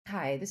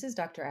Hi, this is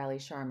Dr. Ali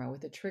Sharma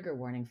with a trigger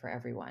warning for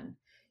everyone.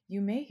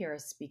 You may hear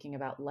us speaking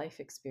about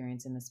life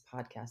experience in this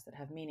podcast that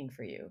have meaning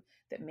for you,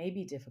 that may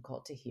be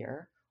difficult to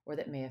hear, or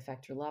that may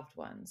affect your loved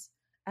ones.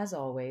 As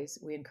always,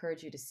 we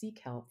encourage you to seek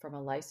help from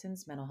a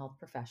licensed mental health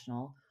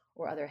professional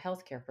or other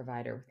healthcare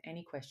provider with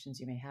any questions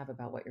you may have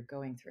about what you're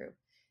going through.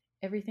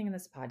 Everything in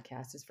this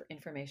podcast is for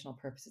informational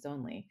purposes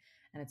only,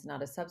 and it's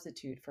not a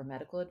substitute for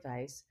medical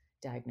advice,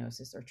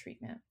 diagnosis, or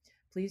treatment.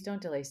 Please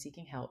don't delay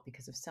seeking help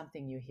because of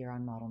something you hear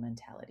on Model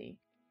Mentality.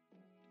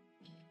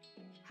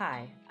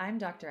 Hi, I'm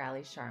Dr.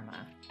 Ali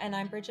Sharma. And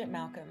I'm Bridget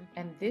Malcolm.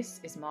 And this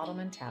is Model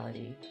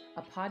Mentality,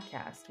 a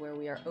podcast where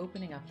we are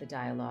opening up the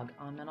dialogue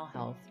on mental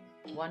health,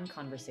 one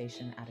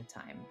conversation at a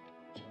time.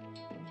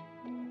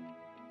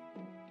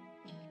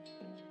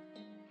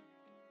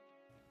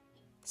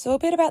 So, a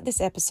bit about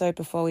this episode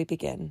before we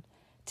begin.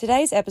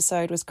 Today's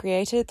episode was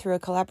created through a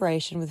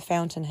collaboration with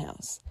Fountain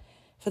House.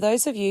 For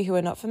those of you who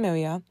are not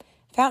familiar,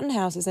 Fountain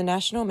House is a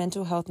national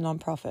mental health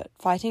nonprofit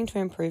fighting to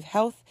improve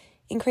health,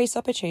 increase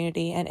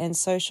opportunity, and end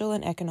social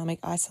and economic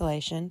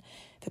isolation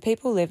for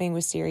people living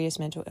with serious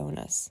mental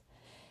illness.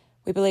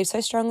 We believe so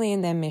strongly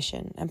in their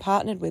mission and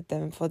partnered with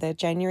them for their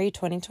January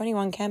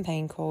 2021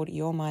 campaign called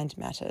Your Mind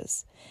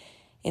Matters.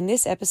 In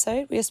this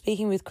episode, we are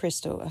speaking with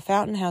Crystal, a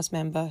Fountain House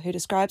member who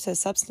describes her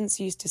substance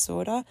use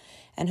disorder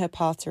and her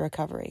path to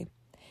recovery.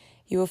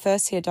 You will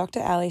first hear Dr.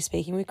 Ali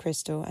speaking with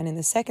Crystal, and in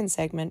the second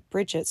segment,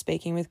 Bridget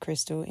speaking with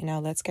Crystal in our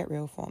Let's Get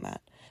Real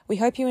format. We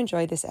hope you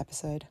enjoyed this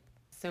episode.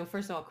 So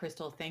first of all,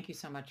 Crystal, thank you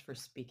so much for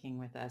speaking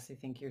with us. I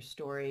think your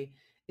story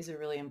is a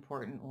really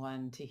important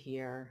one to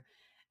hear.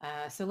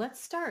 So let's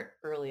start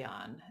early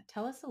on.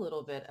 Tell us a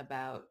little bit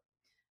about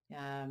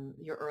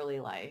your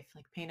early life,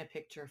 like paint a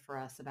picture for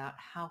us about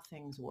how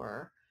things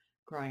were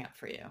growing up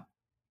for you.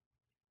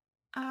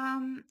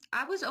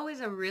 I was always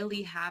a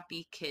really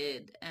happy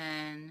kid,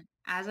 and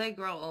as I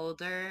grow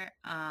older,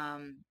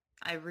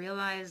 I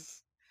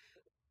realize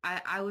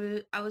I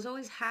was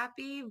always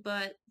happy,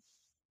 but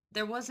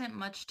there wasn't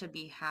much to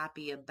be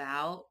happy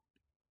about,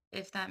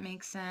 if that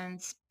makes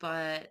sense.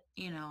 But,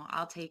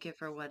 I'll take it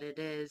for what it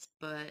is.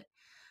 But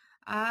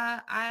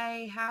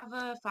I have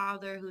a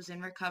father who's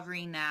in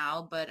recovery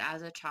now, but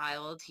as a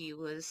child, he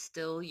was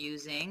still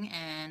using,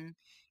 and,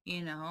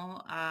 you know,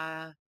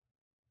 uh,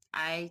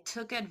 I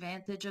took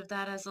advantage of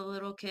that as a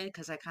little kid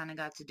because I kind of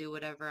got to do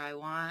whatever I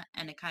want,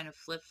 and it kind of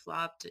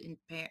flip-flopped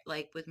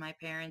like with my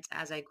parents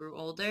as I grew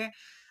older.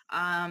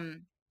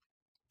 Um,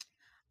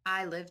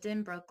 I lived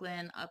in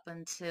Brooklyn up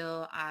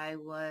until I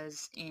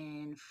was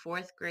in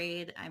fourth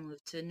grade. I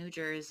moved to New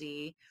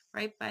Jersey,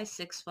 right by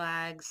Six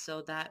Flags,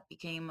 so that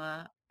became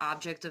a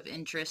object of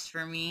interest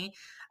for me.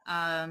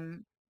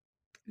 Um,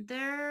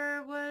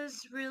 there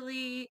was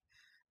really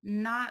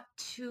not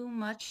too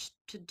much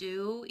to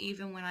do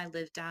even when I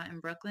lived out in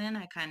Brooklyn.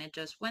 I kind of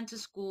just went to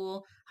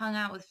school, hung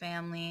out with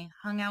family,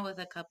 hung out with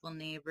a couple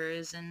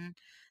neighbors, and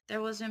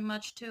there wasn't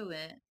much to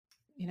it.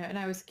 And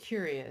I was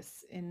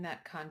curious in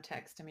that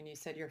context. I mean, you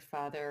said your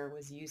father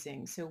was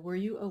using. So were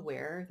you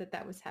aware that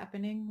that was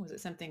happening? Was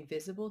it something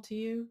visible to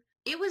you?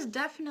 It was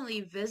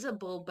definitely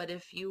visible, but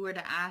if you were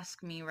to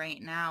ask me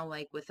right now,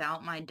 like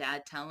without my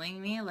dad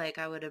telling me, like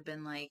I would have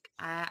been like,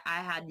 I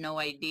had no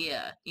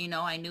idea.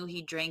 I knew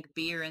he drank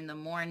beer in the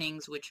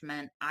mornings, which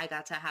meant I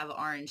got to have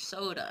orange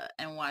soda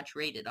and watch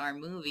rated R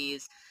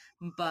movies,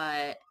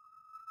 but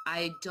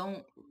I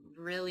don't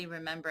really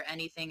remember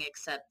anything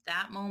except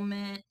that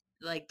moment,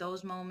 like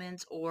those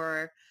moments,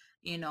 or,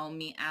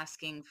 me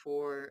asking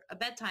for a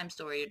bedtime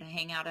story to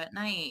hang out at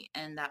night,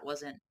 and that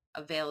wasn't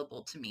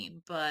available to me.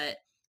 But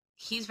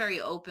he's very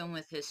open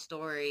with his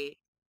story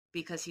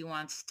because he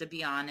wants to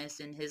be honest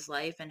in his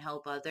life and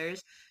help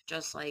others,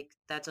 just like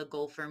that's a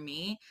goal for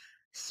me.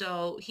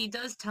 So he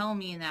does tell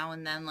me now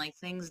and then, like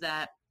things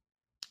that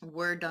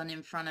were done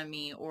in front of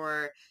me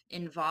or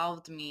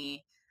involved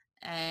me,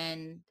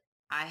 and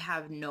I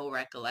have no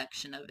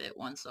recollection of it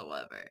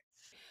whatsoever.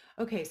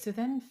 Okay, so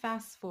then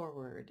fast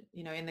forward,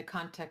 in the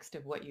context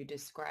of what you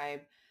describe,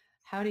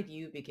 how did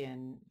you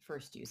begin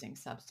first using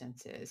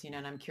substances?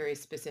 And I'm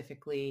curious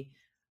specifically,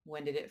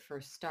 when did it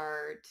first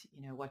start?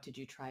 What did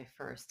you try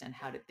first and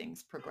how did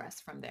things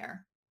progress from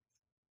there?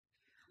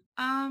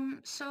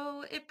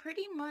 So it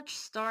pretty much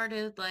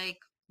started like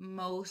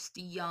most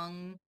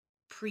young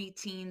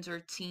preteens or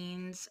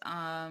teens.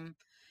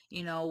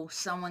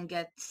 Someone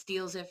gets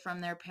steals it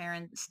from their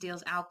parents,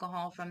 steals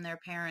alcohol from their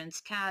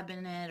parents'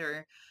 cabinet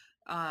or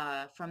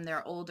from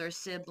their older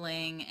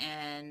sibling,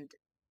 and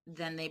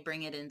then they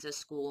bring it into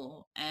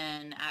school.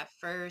 And at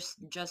first,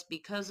 just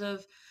because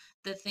of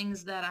the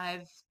things that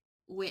I've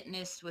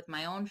witnessed with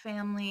my own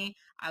family,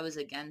 I was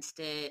against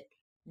it.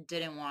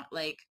 Didn't want,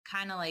 like,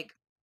 kind of like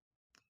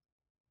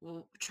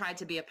tried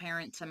to be a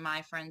parent to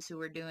my friends who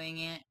were doing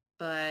it,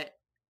 but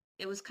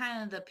it was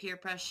kind of the peer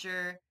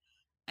pressure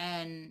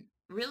and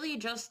really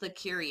just the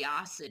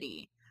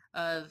curiosity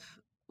of,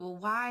 well,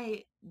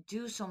 why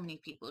do so many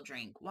people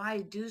drink? Why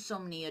do so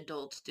many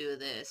adults do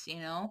this?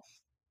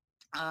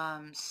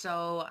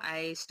 So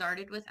I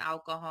started with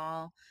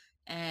alcohol,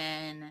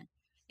 and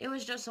it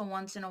was just a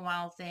once in a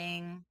while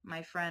thing.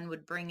 My friend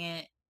would bring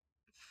it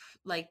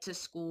like to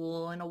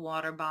school in a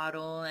water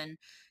bottle, and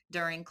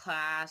during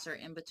class or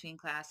in between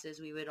classes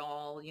we would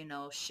all,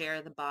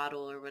 share the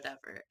bottle or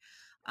whatever.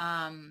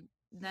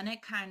 Then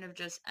it kind of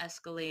just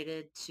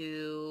escalated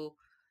to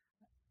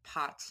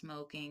pot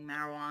smoking,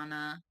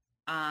 marijuana.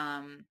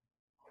 Um,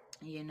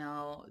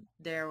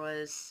 there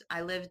was,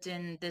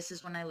 this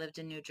is when I lived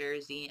in New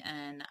Jersey,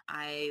 and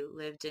I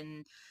lived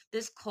in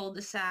this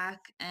cul-de-sac,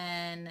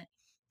 and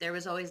there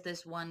was always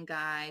this one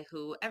guy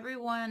who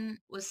everyone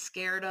was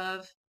scared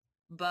of,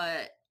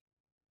 but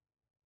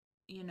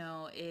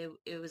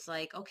it was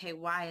like, okay,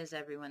 why is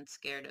everyone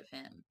scared of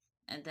him?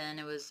 And then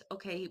it was,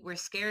 okay, we're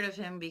scared of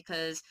him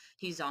because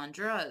he's on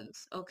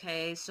drugs.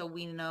 Okay, so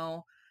we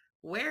know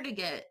where to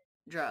get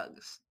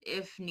drugs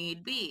if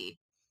need be.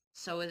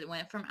 So it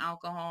went from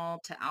alcohol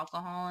to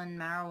alcohol and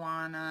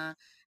marijuana.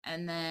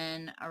 And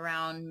then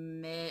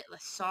around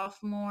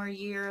sophomore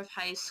year of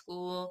high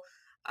school,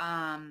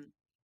 um,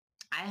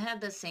 I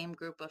had the same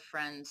group of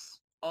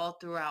friends all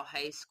throughout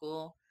high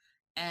school,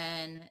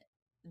 and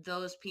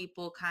those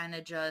people kind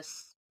of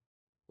just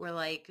were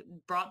like,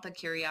 brought the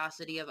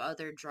curiosity of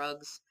other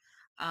drugs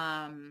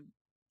um,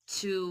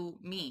 to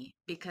me,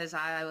 because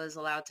I was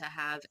allowed to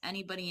have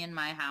anybody in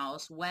my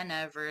house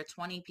whenever,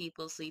 20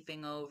 people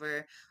sleeping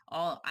over.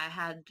 I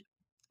had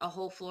a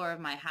whole floor of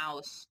my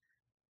house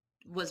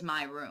was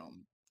my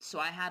room. So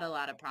I had a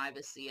lot of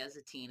privacy as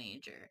a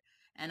teenager,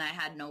 and I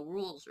had no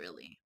rules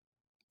really.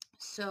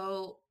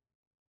 So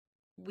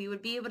we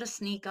would be able to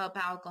sneak up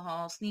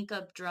alcohol, sneak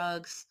up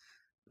drugs,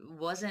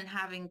 wasn't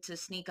having to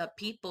sneak up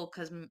people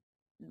because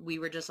we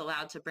were just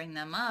allowed to bring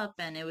them up,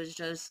 and it was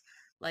just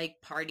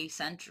like party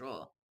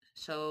central.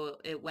 So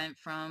it went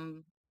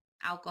from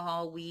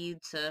alcohol, weed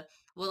to,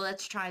 well,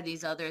 let's try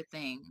these other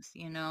things,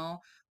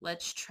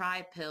 let's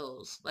try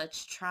pills,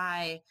 let's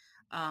try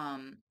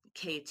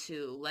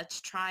K2,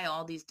 let's try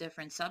all these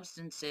different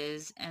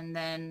substances. And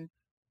then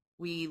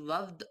we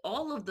loved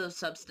all of those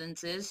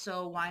substances,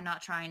 so why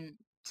not trying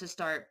to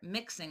start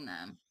mixing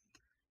them?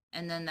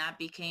 And then that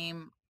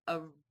became a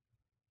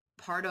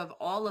part of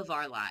all of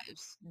our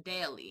lives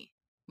daily,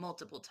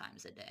 multiple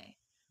times a day.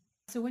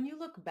 So when you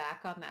look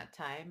back on that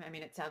time, I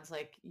mean, it sounds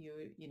like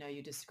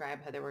you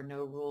describe how there were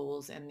no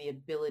rules and the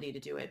ability to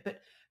do it.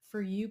 But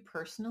for you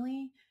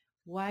personally,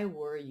 why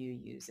were you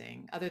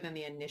using, other than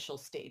the initial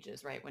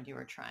stages, right, when you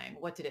were trying?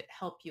 What did it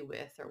help you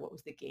with, or what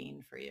was the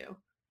gain for you?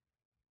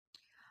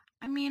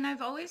 I mean,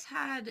 I've always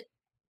had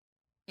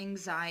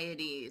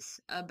anxieties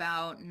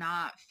about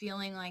not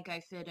feeling like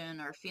I fit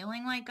in or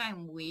feeling like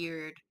I'm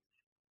weird,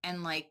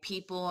 and like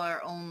people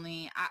are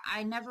only,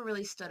 I never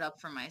really stood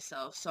up for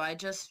myself. So I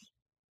just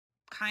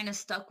kind of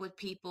stuck with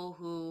people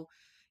who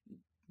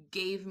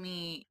gave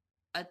me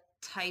a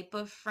type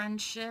of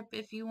friendship,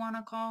 if you want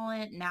to call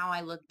it. Now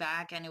I look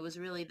back, and it was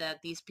really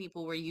that these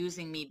people were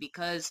using me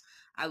because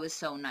I was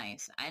so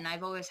nice. And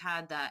I've always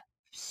had that.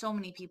 So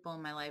many people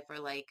in my life are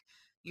like,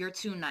 you're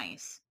too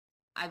nice.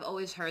 I've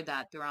always heard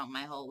that throughout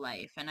my whole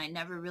life. And I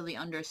never really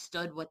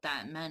understood what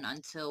that meant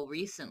until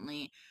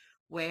recently,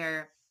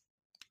 where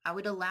I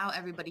would allow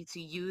everybody to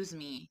use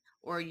me,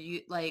 or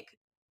you like,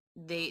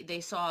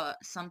 they saw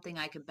something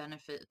I could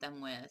benefit them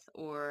with,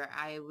 or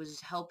I was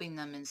helping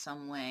them in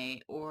some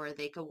way, or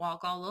they could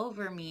walk all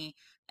over me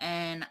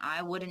and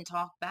I wouldn't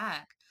talk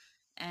back.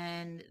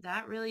 And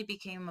that really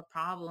became a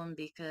problem,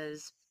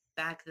 because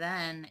back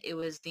then it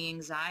was the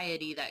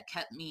anxiety that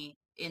kept me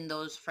in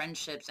those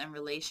friendships and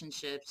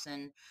relationships,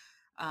 and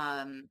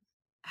um,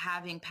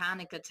 having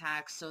panic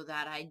attacks so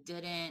that I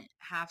didn't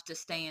have to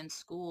stay in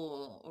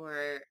school,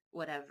 or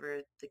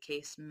whatever the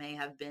case may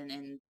have been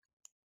in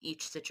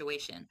each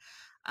situation.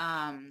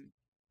 Um,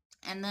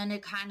 and then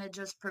it kind of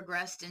just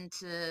progressed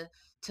into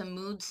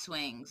mood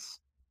swings,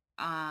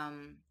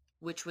 um,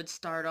 which would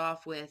start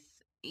off with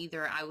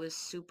either I was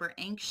super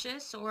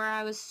anxious or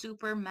I was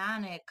super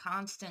manic,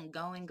 constant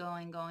going,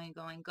 going, going,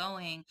 going,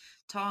 going,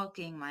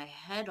 talking my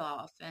head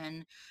off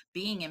and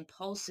being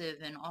impulsive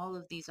and all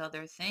of these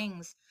other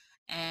things.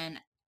 And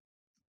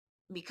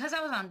because I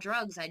was on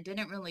drugs, I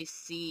didn't really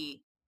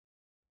see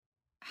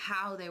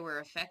how they were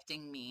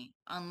affecting me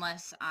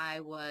unless I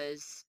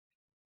was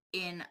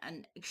in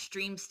an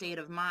extreme state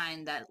of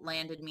mind that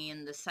landed me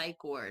in the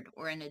psych ward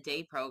or in a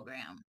day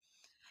program.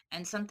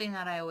 And something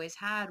that I always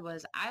had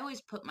was I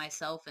always put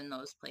myself in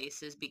those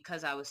places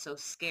because I was so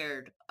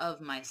scared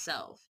of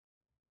myself,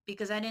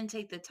 because I didn't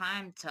take the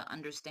time to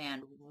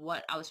understand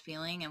what I was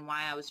feeling and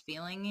why I was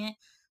feeling it.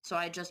 So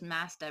I just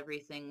masked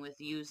everything with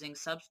using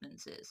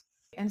substances.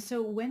 And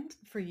so when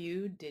for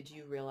you did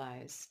you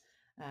realize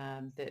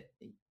that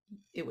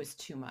it was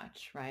too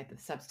much, right? The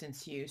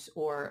substance use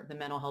or the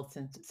mental health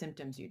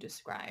symptoms you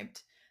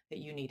described, that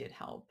you needed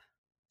help?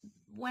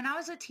 When I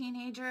was a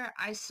teenager,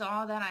 I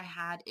saw that I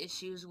had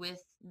issues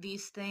with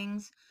these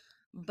things,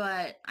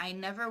 but I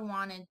never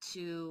wanted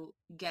to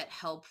get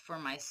help for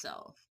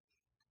myself.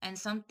 And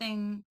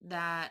something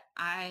that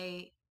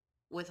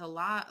with a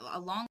lot,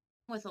 along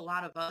with a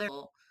lot of other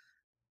people,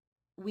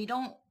 we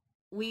don't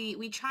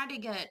we try to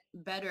get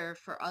better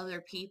for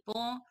other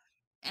people,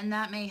 and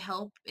that may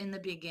help in the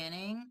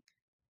beginning.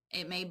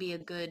 It may be a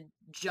good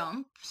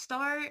jump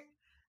start,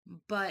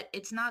 but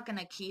it's not going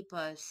to keep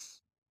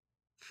us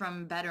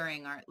from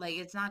bettering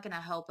it's not going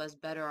to help us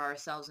better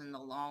ourselves in the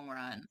long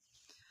run.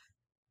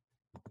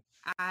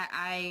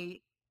 I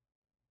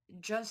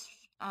just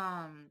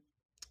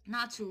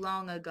not too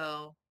long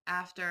ago,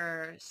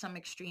 after some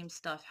extreme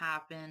stuff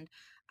happened,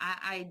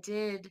 I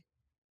did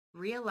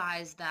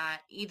realize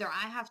that either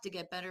I have to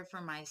get better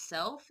for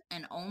myself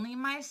and only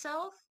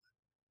myself,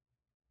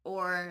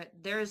 or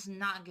there's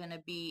not going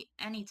to be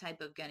any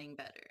type of getting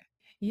better.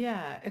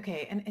 Yeah,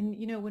 okay. And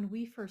when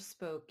we first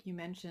spoke, you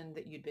mentioned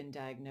that you'd been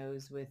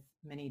diagnosed with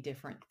many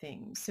different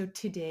things. So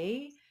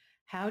today,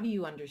 how do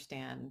you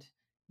understand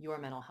your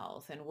mental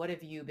health and what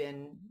have you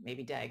been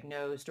maybe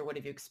diagnosed or what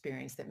have you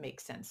experienced that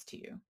makes sense to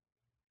you?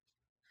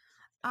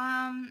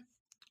 Um,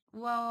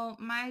 well,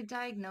 my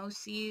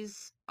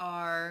diagnoses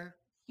are,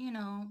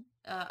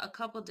 a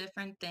couple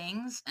different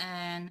things,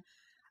 and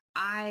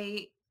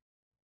I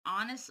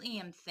honestly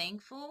am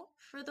thankful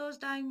for those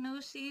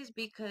diagnoses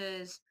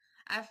because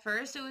at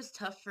first it was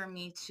tough for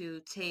me to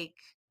take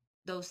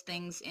those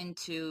things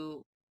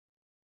into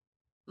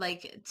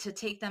to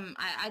take them.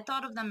 I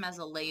thought of them as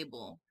a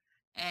label,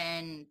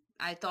 and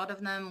I thought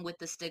of them with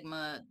the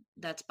stigma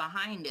that's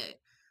behind it.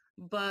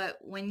 But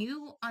when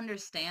you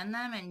understand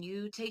them and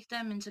you take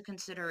them into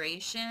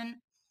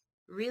consideration,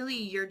 really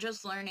you're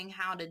just learning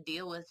how to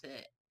deal with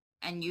it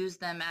and use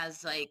them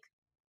as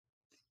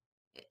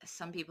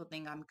some people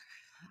think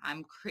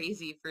I'm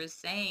crazy for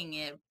saying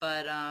it,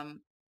 but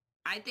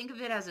I think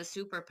of it as a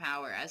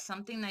superpower, as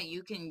something that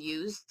you can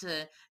use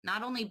to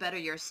not only better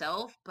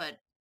yourself, but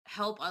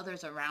help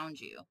others around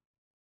you.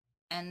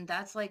 And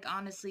that's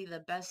honestly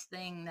the best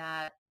thing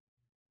that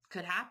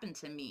could happen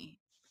to me.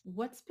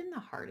 What's been the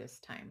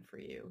hardest time for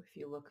you if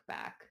you look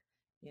back,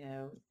 you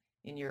know,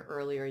 in your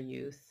earlier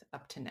youth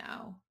up to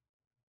now?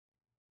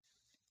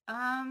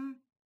 Um,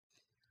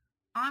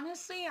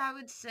 Honestly, I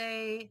would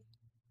say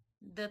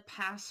the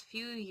past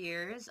few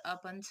years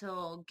up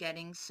until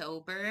getting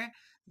sober,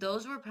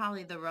 those were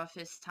probably the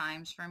roughest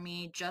times for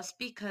me just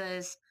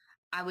because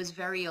I was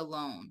very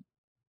alone.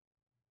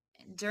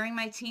 During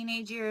my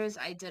teenage years,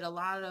 I did a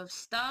lot of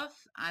stuff.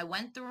 I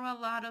went through a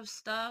lot of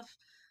stuff,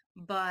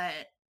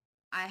 but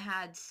I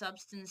had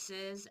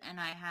substances and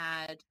I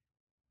had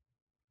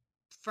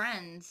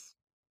friends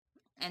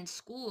and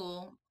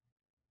school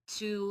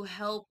to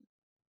help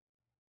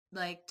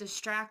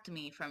distract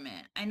me from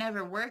it. I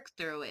never worked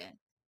through it.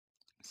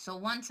 So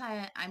once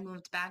I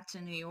moved back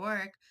to New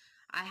York,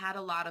 I had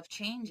a lot of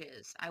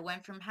changes. I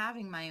went from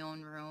having my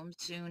own room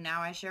to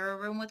now I share a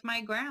room with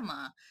my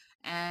grandma.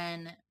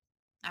 And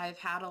I've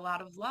had a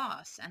lot of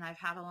loss and I've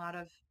had a lot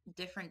of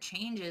different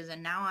changes.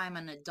 And now I'm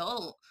an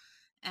adult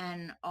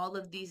and all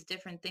of these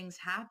different things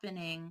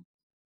happening.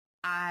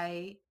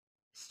 I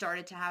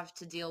started to have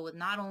to deal with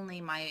not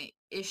only my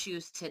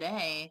issues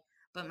today,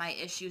 but my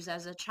issues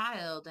as a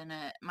child and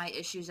my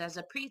issues as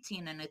a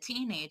preteen and a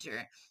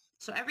teenager.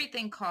 So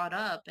everything caught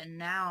up, and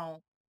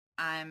now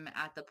I'm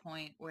at the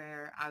point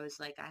where I was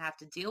like, I have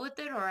to deal with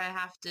it or I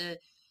have to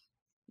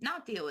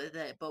not deal with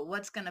it, but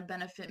what's going to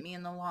benefit me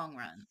in the long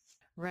run?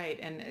 Right.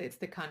 And it's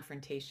the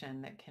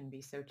confrontation that can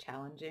be so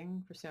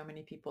challenging for so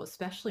many people,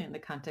 especially in the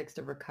context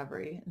of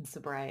recovery and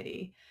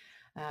sobriety.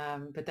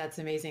 But that's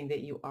amazing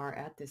that you are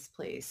at this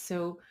place.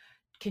 So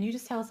can you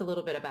just tell us a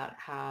little bit about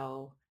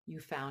how you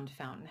found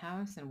Fountain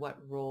House and what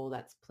role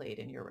that's played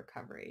in your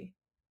recovery?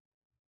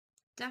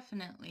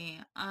 Definitely.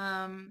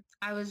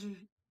 I was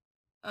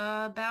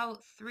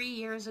about 3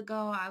 years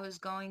ago, I was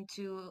going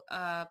to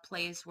a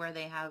place where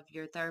they have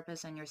your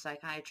therapist and your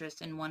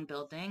psychiatrist in one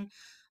building.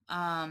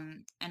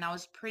 And I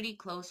was pretty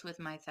close with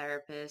my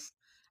therapist,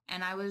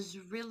 and I was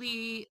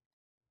really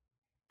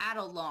at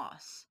a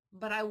loss,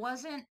 but I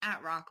wasn't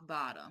at rock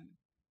bottom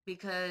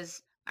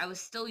because I was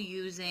still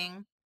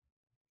using,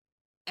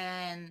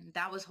 and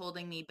that was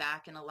holding me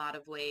back in a lot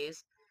of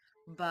ways.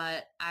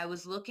 But I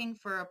was looking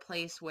for a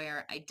place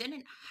where I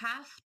didn't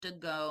have to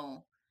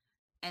go,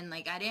 and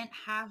I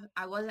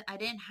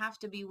didn't have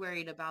to be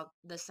worried about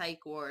the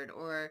psych ward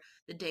or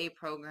the day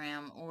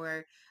program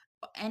or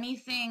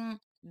anything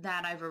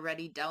that I've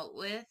already dealt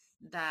with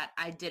that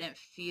I didn't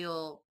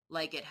feel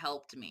like it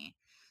helped me.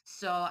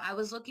 So I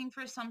was looking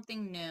for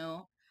something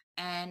new,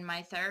 and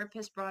my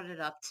therapist brought it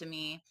up to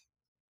me,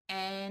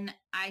 and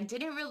I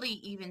didn't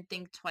really even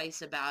think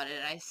twice about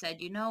it. I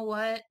said, you know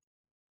what?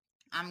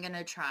 I'm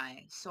gonna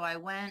try. So I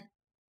went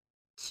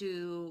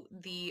to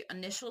the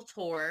initial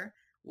tour,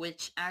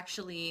 which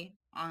actually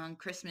on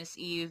Christmas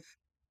Eve,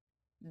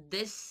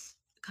 this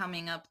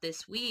coming up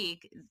this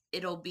week,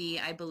 it'll be,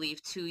 I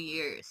believe, 2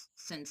 years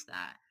since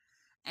that.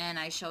 And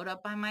I showed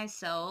up by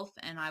myself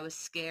and I was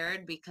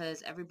scared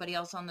because everybody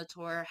else on the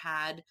tour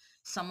had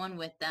someone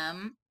with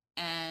them.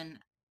 And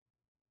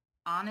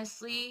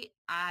honestly,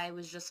 I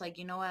was just like,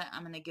 you know what?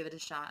 I'm going to give it a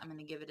shot. I'm going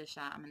to give it a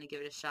shot. I'm going to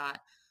give it a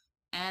shot.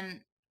 And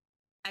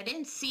I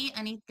didn't see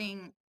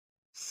anything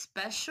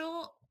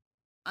special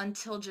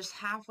until just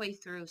halfway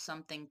through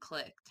something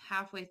clicked.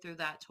 Halfway through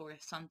that tour,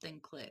 something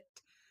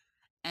clicked.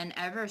 And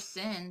ever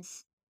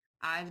since,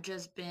 I've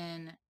just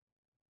been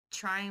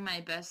trying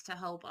my best to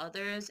help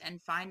others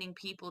and finding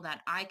people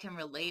that I can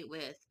relate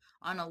with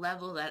on a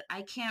level that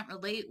I can't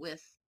relate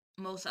with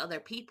most other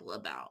people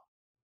about.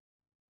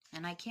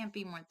 And I can't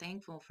be more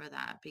thankful for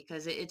that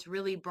because it's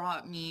really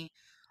brought me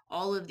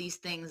all of these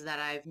things that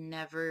I've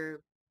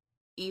never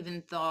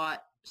even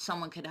thought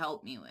someone could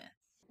help me with.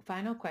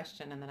 Final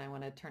question, and then I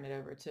want to turn it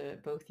over to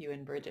both you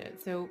and Bridget.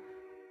 So,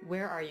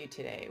 where are you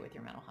today with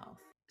your mental health?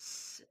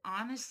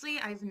 Honestly,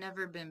 I've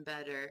never been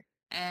better.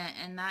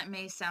 And that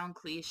may sound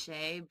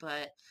cliche,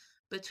 but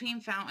between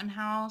Fountain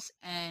House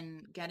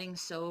and getting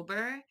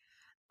sober,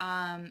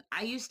 I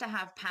used to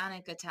have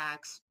panic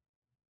attacks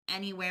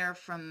anywhere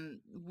from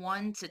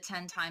 1 to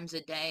 10 times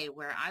a day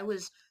where I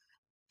was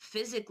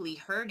physically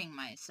hurting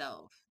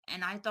myself.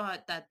 And I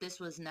thought that this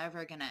was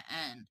never going to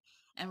end.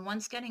 And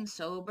once getting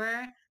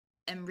sober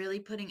and really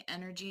putting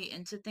energy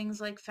into things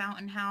like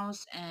Fountain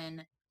House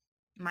and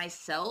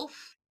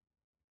myself,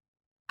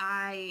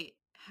 I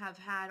have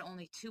had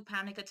only 2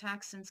 panic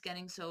attacks since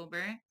getting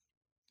sober,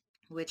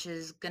 which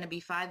is going to be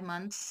 5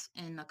 months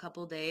in a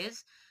couple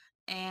days.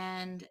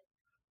 And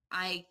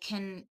I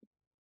can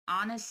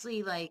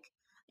honestly, like,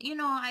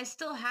 I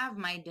still have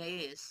my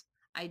days.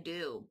 I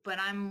do, but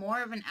I'm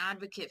more of an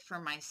advocate for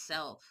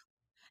myself.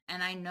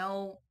 And I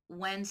know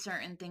when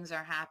certain things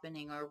are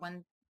happening or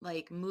when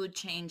like mood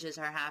changes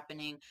are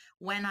happening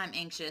when I'm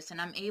anxious,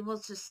 and I'm able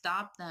to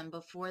stop them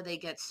before they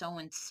get so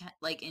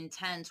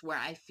intense where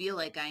I feel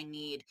like I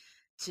need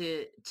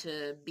to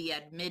be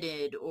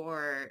admitted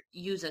or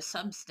use a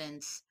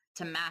substance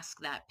to mask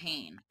that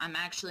pain. I'm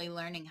actually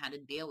learning how to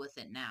deal with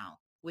it now,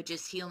 which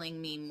is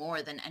healing me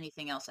more than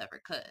anything else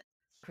ever could.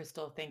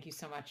 Crystal, thank you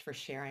so much for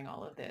sharing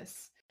all of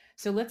this.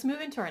 So let's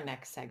move into our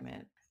next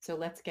segment. So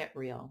let's get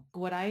real.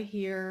 What I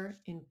hear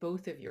in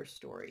both of your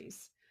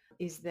stories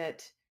is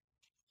that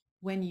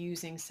when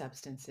using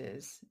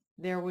substances,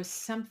 there was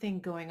something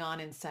going on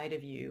inside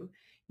of you.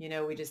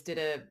 We just did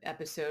an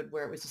episode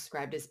where it was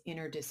described as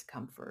inner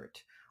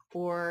discomfort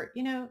or,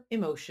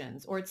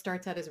 emotions, or it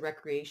starts out as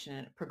recreation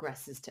and it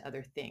progresses to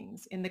other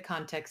things in the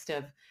context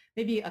of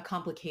maybe a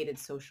complicated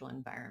social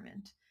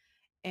environment.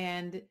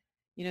 And,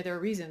 there are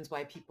reasons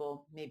why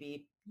people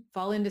maybe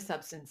fall into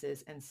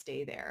substances and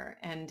stay there.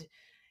 And,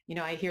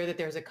 I hear that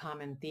there's a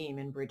common theme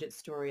in Bridget's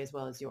story as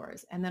well as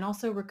yours. And then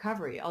also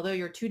recovery. Although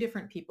you're two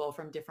different people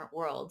from different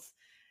worlds,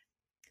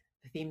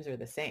 the themes are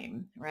the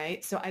same,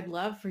 right? So I'd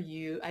love for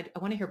you, I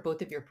want to hear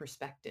both of your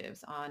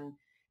perspectives on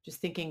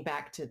just thinking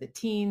back to the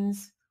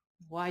teens,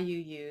 why you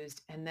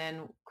used, and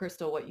then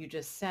Crystal, what you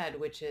just said,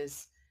 which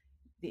is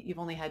that you've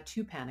only had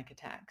 2 panic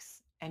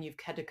attacks and you've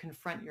had to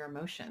confront your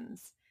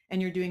emotions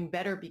and you're doing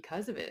better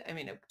because of it. I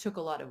mean, it took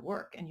a lot of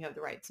work and you have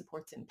the right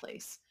supports in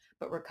place,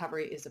 but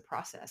recovery is a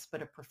process,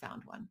 but a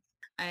profound one.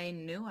 I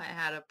knew I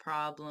had a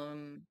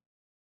problem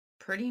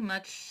pretty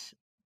much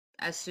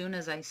as soon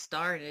as I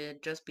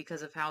started just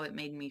because of how it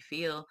made me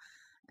feel.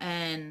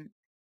 And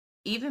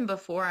even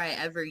before I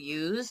ever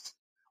used,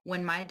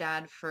 when my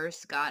dad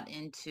first got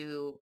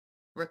into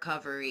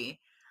recovery,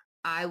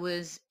 I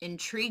was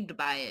intrigued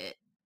by it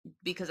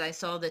because I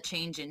saw the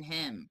change in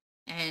him.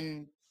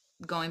 And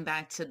going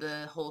back to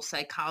the whole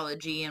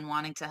psychology and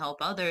wanting to help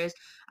others,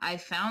 I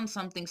found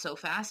something so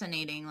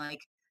fascinating.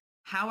 Like,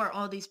 how are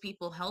all these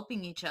people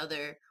helping each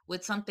other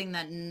with something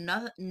that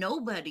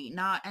nobody,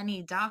 not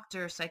any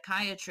doctor,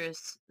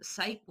 psychiatrist,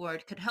 psych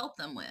ward could help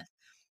them with?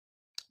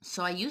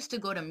 So I used to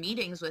go to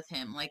meetings with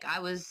him. Like, I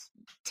was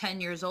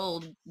 10 years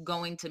old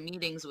going to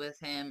meetings with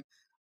him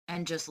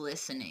and just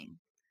listening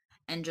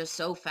and just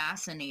so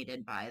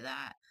fascinated by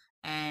that.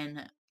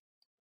 And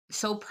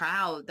so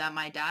proud that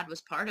my dad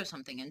was part of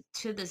something. And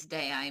to this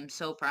day, I am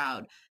so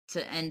proud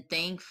to and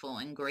thankful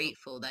and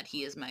grateful that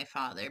he is my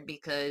father,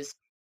 because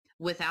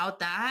without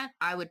that,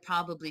 I would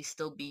probably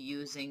still be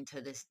using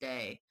to this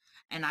day.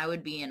 And I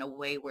would be in a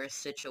way worse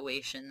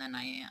situation than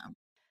I am.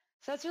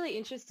 So it's really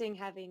interesting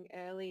having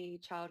early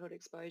childhood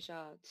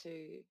exposure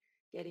to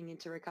getting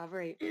into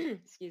recovery.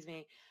 Excuse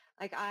me.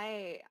 Like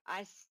I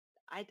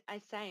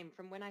same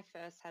from when I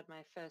first had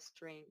my first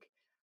drink,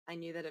 I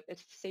knew that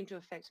it seemed to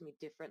affect me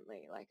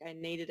differently. Like I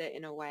needed it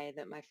in a way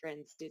that my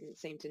friends didn't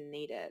seem to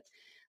need it.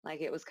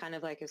 Like it was kind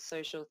of like a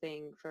social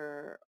thing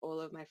for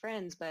all of my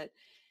friends, but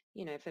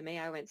for me,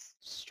 I went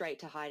straight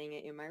to hiding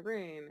it in my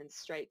room and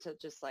straight to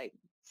just like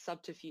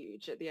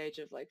subterfuge at the age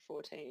of like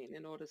 14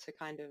 in order to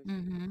kind of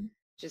Mm-hmm.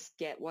 just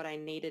get what I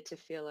needed to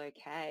feel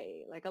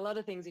okay. Like a lot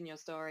of things in your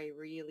story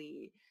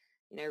really,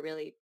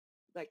 really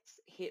like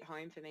hit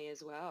home for me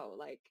as well.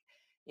 Like,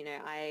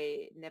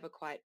 I never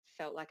quite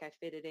felt like I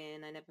fitted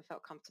in. I never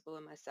felt comfortable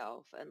in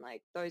myself. And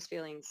like those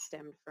feelings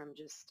stemmed from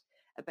just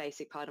a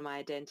basic part of my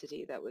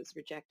identity that was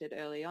rejected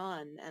early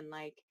on. And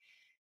like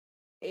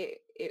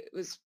it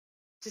was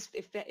just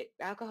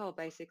alcohol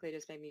basically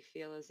just made me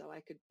feel as though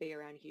I could be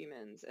around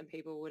humans and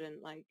people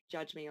wouldn't like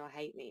judge me or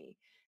hate me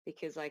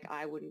because like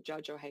I wouldn't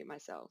judge or hate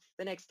myself.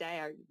 The next day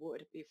I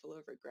would be full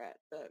of regret,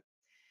 but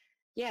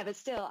Yeah, but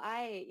still,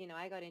 I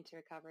got into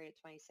recovery at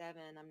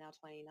 27. I'm now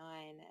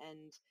 29,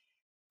 and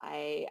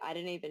I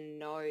didn't even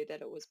know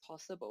that it was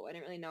possible. I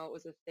didn't really know it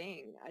was a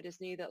thing. I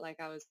just knew that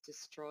like I was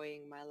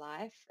destroying my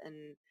life,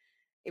 and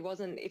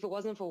if it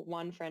wasn't for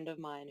one friend of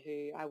mine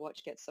who I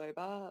watched get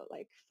sober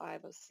like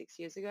 5 or 6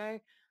 years ago,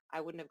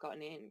 I wouldn't have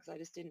gotten in because I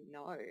just didn't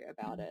know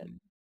about it. Mhm.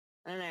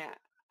 I don't know.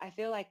 I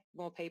feel like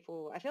more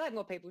people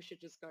should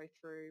just go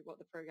through what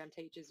the program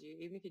teaches you,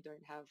 even if you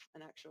don't have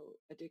an actual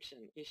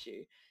addiction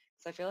issue.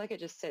 So I feel like it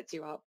just sets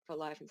you up for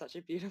life in such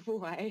a beautiful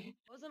way.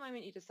 What was the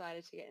moment you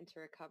decided to get into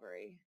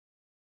recovery?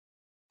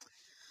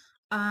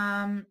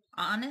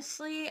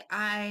 Honestly,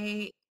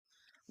 I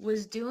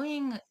was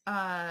doing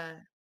a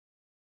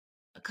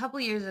couple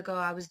years ago,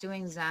 I was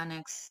doing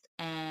Xanax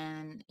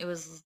and it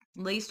was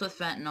laced with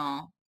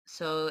fentanyl.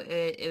 So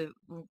it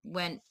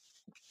went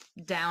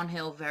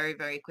downhill very,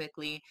 very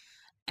quickly.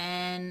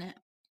 And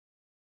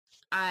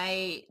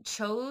I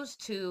chose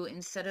to,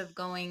 instead of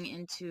going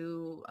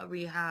into a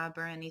rehab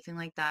or anything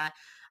like that,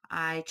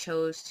 I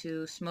chose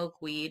to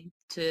smoke weed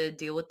to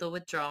deal with the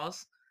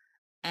withdrawals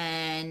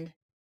and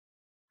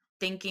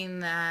thinking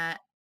that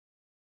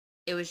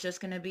it was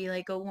just going to be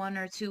like a 1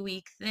 or 2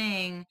 week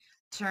thing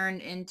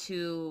turned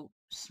into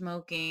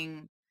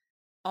smoking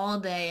all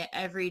day,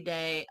 every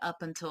day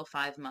up until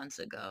 5 months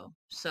ago.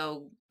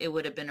 So it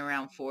would have been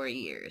around 4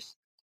 years.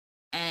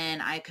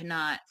 And I could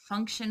not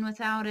function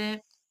without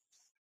it.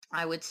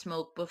 I would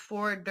smoke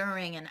before,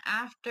 during, and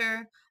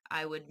after.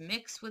 I would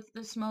mix with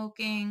the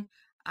smoking.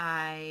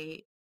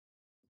 I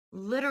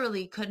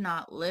literally could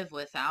not live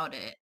without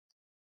it.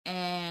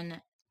 And,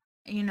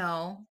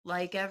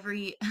 like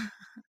every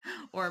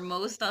or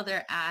most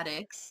other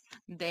addicts,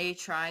 they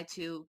try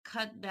to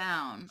cut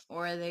down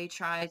or they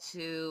try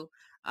to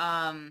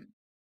um,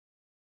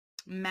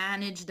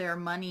 manage their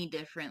money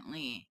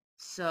differently.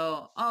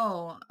 So,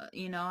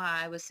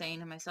 I was saying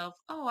to myself,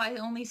 oh, I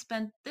only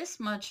spent this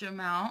much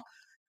amount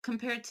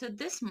compared to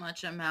this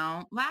much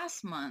amount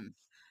last month,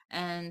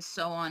 and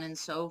so on and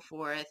so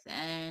forth.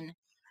 And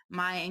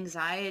my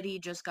anxiety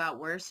just got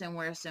worse and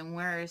worse and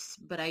worse,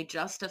 but I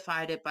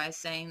justified it by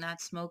saying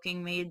that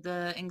smoking made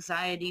the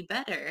anxiety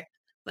better,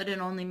 but it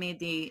only made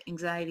the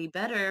anxiety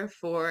better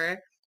for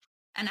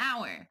an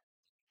hour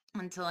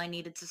until I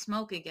needed to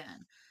smoke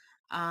again.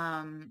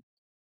 Um,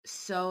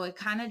 so it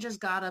kind of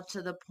just got up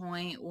to the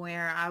point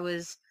where I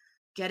was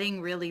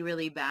getting really,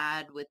 really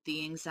bad with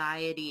the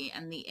anxiety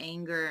and the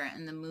anger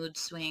and the mood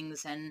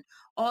swings, and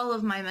all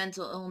of my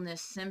mental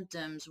illness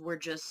symptoms were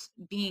just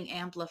being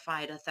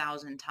amplified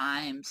 1,000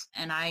 times.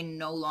 And I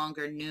no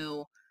longer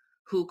knew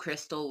who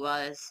Crystal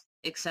was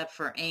except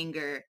for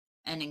anger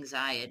and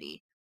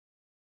anxiety.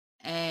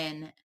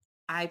 And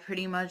I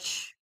pretty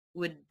much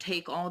would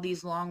take all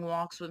these long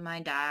walks with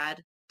my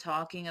dad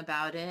talking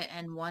about it.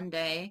 And one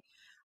day,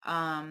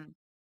 um,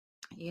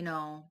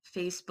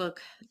 Facebook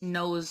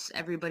knows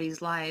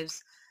everybody's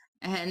lives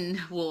and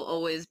will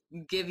always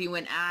give you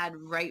an ad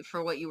right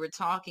for what you were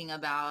talking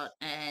about.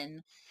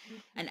 And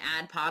an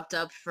ad popped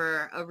up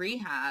for a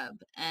rehab.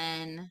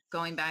 And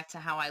going back to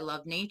how I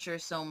love nature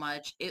so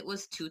much, it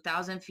was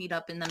 2,000 feet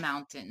up in the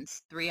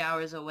mountains, 3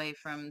 hours away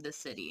from the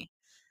city.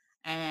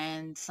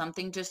 And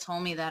something just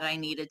told me that I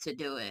needed to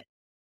do it.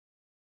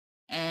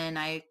 And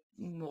I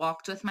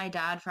walked with my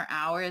dad for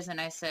hours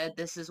and I said,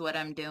 this is what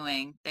I'm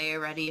doing. They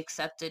already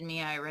accepted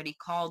me. I already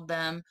called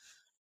them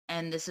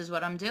and this is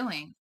what I'm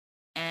doing.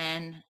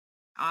 And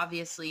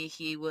obviously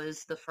he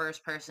was the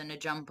first person to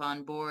jump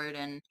on board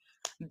and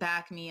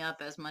back me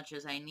up as much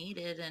as I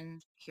needed.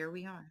 And here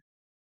we are.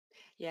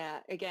 Yeah,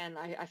 again,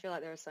 I feel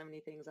like there are so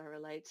many things I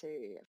relate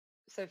to.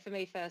 So for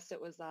me, first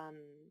it was an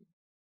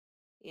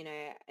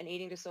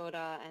eating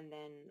disorder, and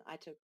then I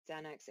took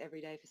Xanax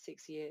every day for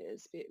 6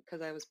 years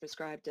because I was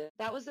prescribed it.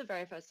 That was the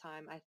very first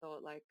time I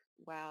thought like,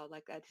 wow,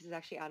 like this is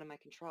actually out of my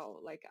control.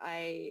 Like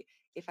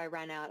if I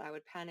ran out, I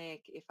would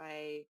panic. If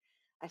I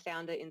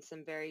found it in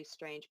some very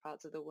strange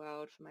parts of the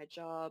world for my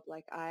job.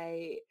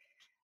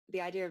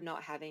 The idea of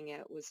not having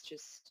it was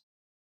just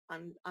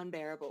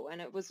unbearable.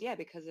 And it was, yeah,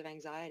 because of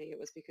anxiety. It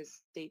was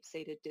because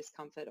deep-seated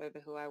discomfort over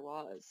who I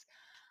was.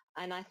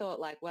 And I thought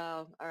like,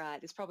 well, all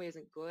right, this probably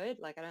isn't good.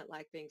 Like, I don't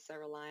like being so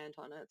reliant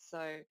on it.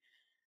 So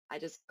I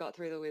just got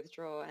through the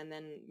withdrawal, and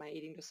then my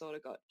eating disorder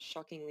got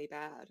shockingly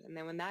bad. And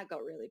then when that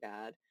got really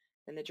bad,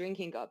 then the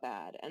drinking got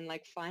bad. And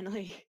like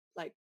finally,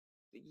 like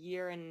a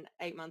year and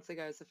 8 months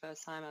ago is the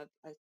first time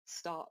I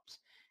stopped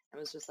and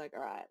was just like,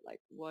 all right,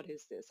 like what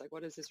is this? Like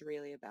what is this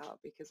really about?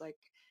 Because like,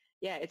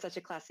 yeah, it's such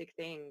a classic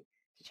thing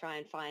to try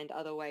and find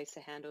other ways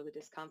to handle the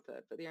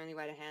discomfort, but the only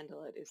way to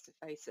handle it is to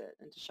face it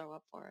and to show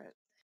up for it.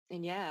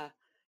 And yeah,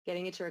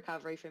 getting into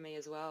recovery for me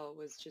as well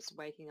was just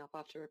waking up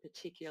after a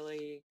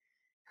particularly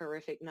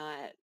horrific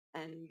night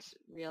and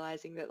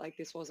realizing that like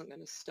this wasn't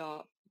going to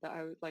stop, that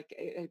I like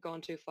it had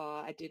gone too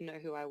far. I didn't know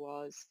who I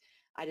was.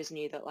 I just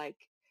knew that like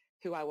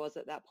who I was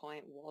at that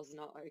point was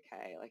not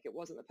okay. Like it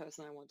wasn't the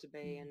person I want to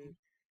be. And Mhm.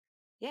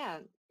 yeah,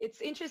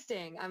 it's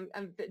interesting.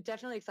 I'm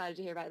definitely excited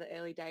to hear about the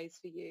early days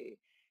for you,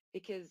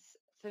 because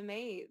for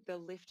me, the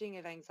lifting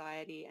of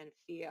anxiety and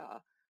fear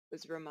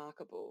was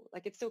remarkable.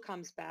 Like it still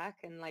comes back,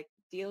 and like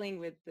dealing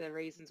with the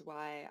reasons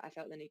why I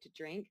felt the need to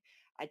drink,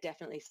 I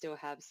definitely still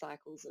have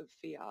cycles of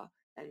fear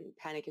and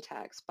panic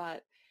attacks.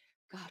 But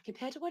God,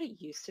 compared to what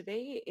it used to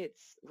be,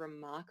 it's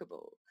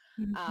remarkable.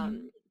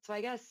 Mhm. So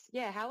I guess,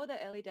 yeah, how were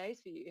the early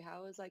days for you?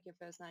 How was like your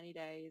first 90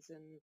 days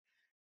and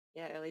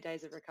yeah, early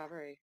days of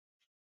recovery?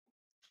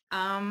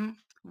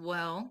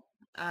 Well,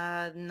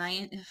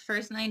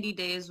 first 90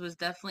 days was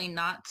definitely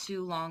not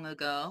too long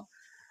ago.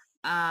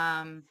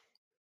 Um,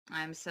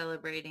 I'm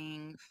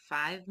celebrating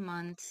 5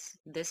 months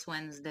this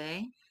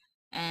Wednesday,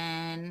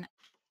 and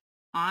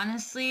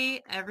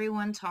honestly,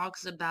 everyone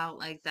talks about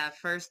like that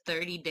first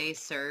 30-day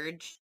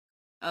surge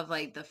of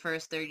like the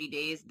first 30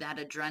 days, that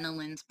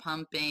adrenaline's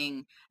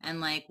pumping, and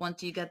like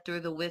once you get through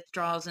the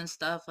withdrawals and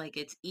stuff, like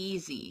it's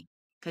easy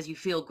because you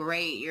feel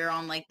great. You're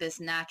on like this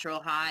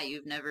natural high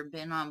you've never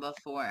been on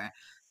before.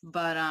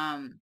 But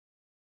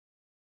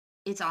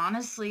it's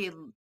honestly,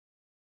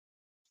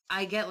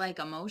 I get like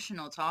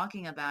emotional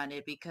talking about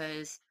it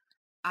because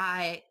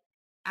I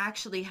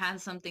actually had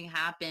something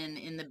happen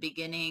in the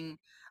beginning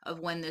of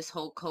when this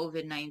whole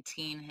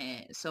COVID-19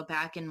 hit. So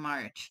back in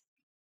March,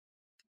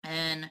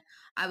 and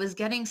I was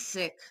getting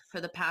sick for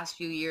the past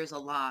few years a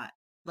lot.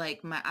 Like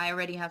I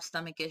already have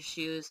stomach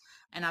issues,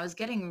 and I was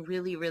getting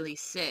really, really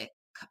sick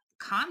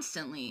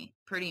constantly,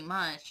 pretty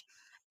much.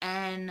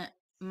 And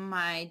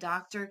my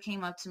doctor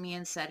came up to me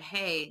and said,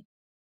 "Hey,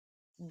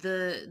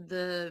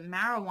 the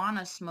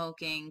marijuana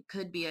smoking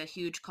could be a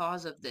huge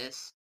cause of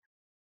this.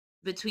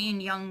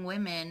 Between young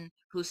women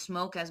who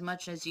smoke as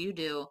much as you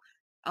do,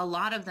 a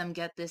lot of them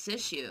get this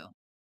issue."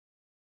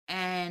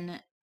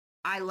 And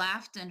I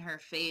laughed in her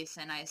face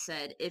and I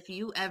said, "If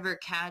you ever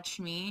catch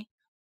me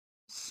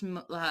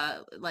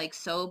like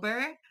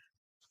sober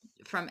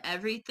from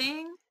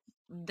everything,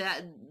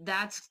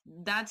 that's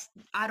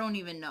I don't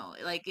even know.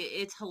 Like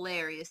it's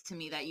hilarious to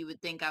me that you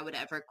would think I would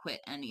ever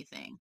quit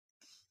anything."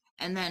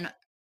 And then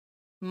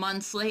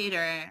months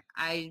later,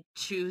 I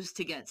choose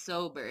to get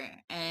sober,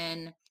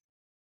 and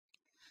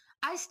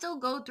I still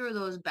go through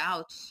those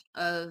bouts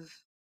of,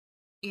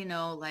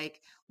 like,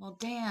 well,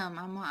 damn,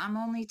 I'm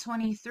only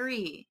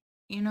 23.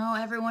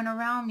 Everyone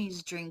around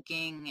me's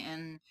drinking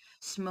and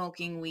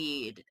smoking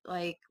weed.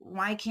 Like,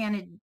 why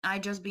can't I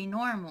just be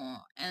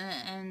normal?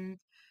 And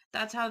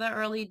that's how the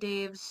early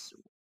days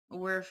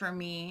were for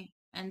me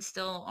and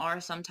still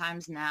are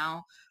sometimes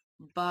now.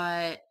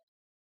 But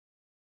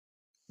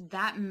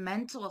that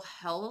mental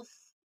health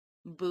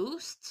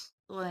boost,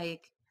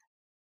 like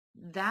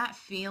that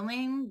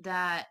feeling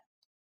that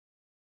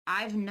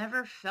I've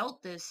never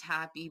felt this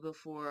happy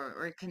before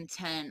or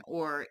content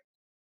or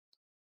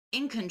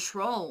in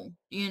control,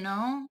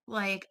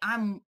 Like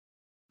I'm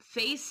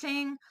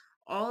facing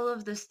all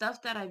of the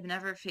stuff that I've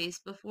never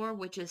faced before,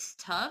 which is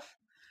tough,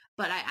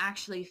 but I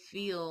actually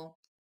feel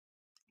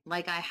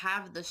like I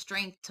have the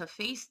strength to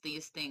face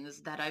these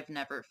things that I've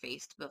never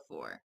faced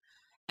before.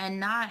 And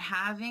not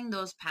having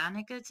those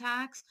panic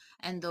attacks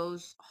and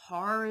those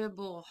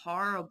horrible,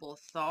 horrible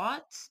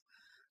thoughts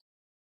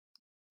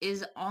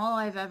is all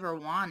I've ever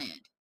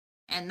wanted.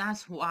 And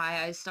that's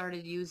why I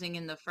started using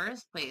in the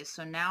first place.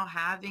 So now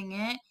having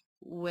it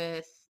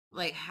with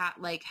like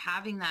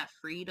having that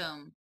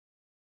freedom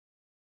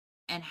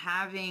and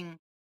having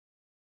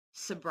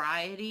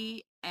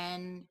sobriety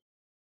and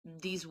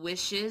these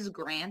wishes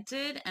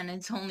granted, and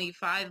it's only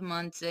 5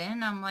 months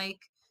in, I'm like,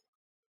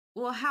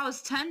 well,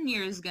 how's 10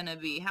 years gonna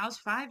be? How's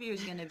 5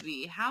 years gonna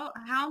be? How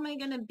am I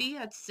gonna be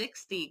at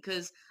 60?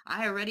 Because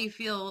I already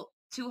feel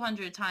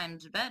 200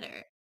 times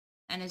better.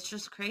 And it's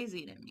just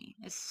crazy to me.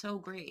 It's so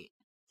great.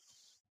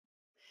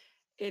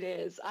 It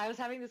is. I was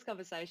having this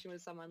conversation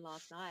with someone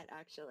last night,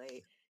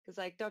 actually, because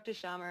like Dr.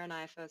 Sharma and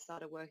I first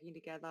started working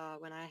together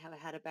when I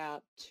had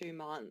about 2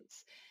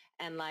 months.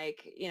 And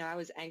like, I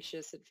was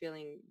anxious and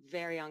feeling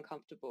very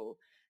uncomfortable,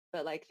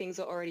 but like things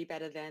were already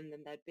better then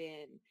than they'd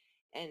been.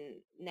 And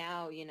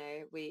now,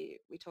 we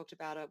talked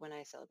about it when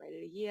I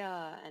celebrated a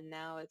year, and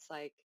now it's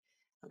like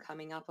I'm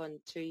coming up on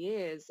 2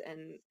 years,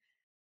 and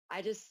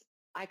I just,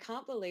 I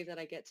can't believe that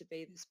I get to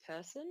be this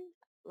person.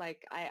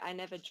 Like I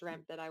never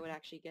dreamt that I would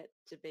actually get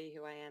to be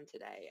who I am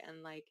today,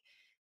 and like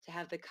to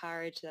have the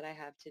courage that I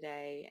have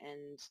today,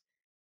 and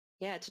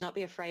yeah, to not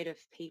be afraid of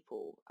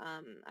people.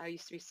 I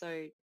used to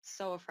be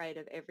so afraid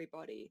of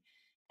everybody,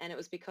 and it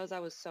was because I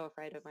was so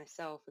afraid of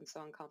myself and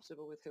so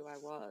uncomfortable with who I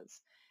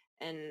was.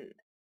 And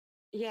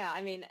yeah,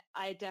 I mean,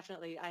 I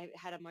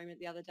had a moment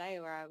the other day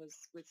where I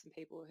was with some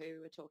people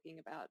who were talking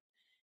about,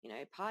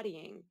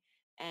 partying,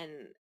 and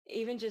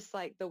even just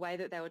like the way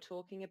that they were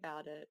talking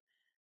about it,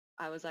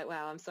 I was like,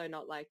 wow, I'm so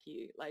not like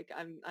you. Like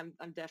I'm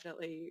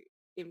definitely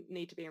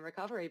need to be in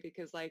recovery,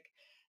 because like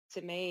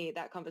to me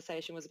that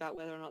conversation was about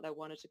whether or not they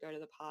wanted to go to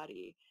the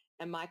party.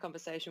 And my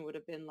conversation would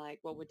have been like,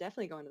 well, we're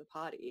definitely going to the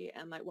party,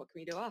 and like what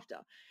can we do after?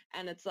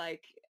 And it's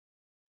like,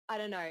 I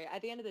don't know,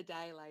 at the end of the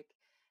day, like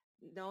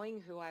knowing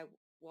who I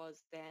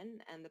was then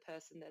and the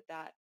person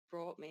that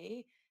brought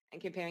me,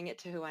 and comparing it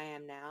to who I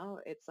am now,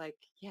 it's like,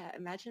 yeah,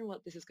 imagine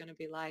what this is going to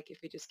be like if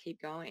we just keep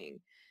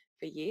going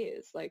for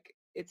years. Like,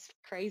 it's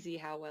crazy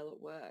how well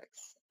it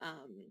works.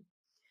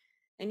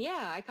 And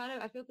yeah, I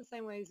feel the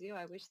same way as you.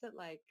 I wish that,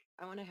 like,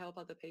 I want to help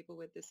other people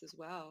with this as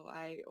well.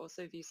 I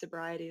also view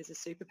sobriety as a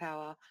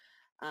superpower.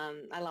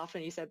 I laughed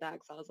when you said that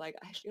because I was like,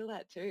 I feel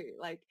that too.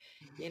 Like,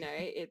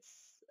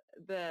 it's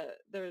the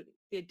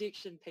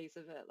addiction piece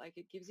of it. Like,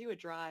 it gives you a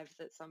drive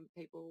that some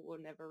people will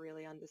never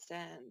really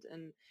understand,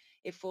 and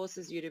it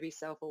forces you to be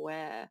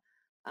self-aware,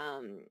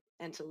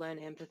 and to learn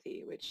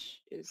empathy, which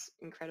is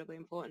incredibly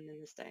important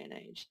in this day and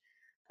age.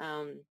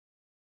 Um,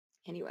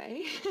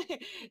 Anyway,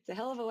 it's a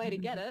hell of a way to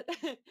get it.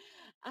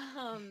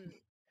 So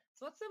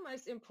what's the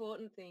most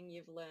important thing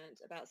you've learned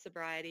about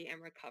sobriety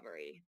and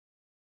recovery?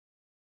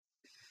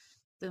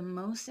 The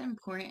most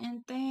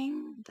important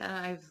thing that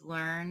I've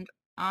learned,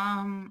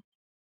 um,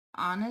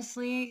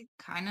 honestly,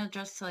 kind of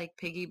just to, like,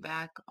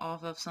 piggyback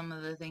off of some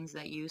of the things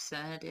that you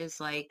said, is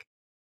like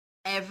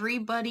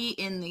everybody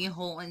in the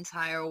whole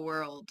entire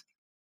world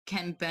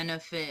can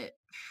benefit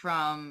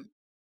from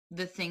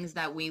the things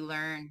that we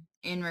learn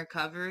in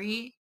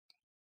recovery.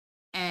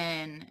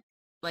 And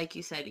like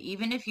you said,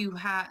 even if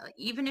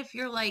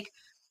you're like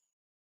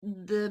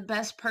the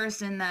best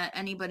person that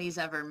anybody's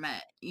ever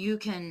met,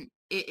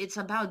 it's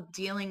about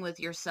dealing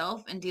with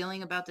yourself and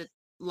dealing about the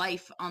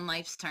life on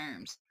life's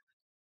terms.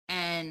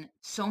 And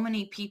so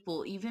many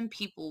people, even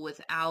people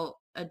without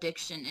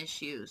addiction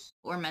issues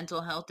or mental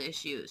health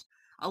issues,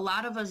 a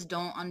lot of us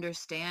don't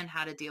understand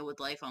how to deal with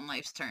life on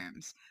life's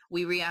terms.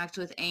 We react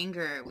with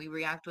anger, we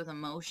react with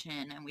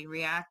emotion, and we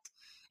react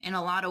in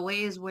a lot of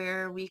ways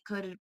where we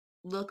could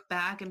look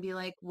back and be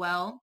like,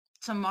 well,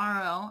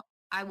 tomorrow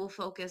I will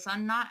focus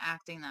on not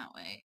acting that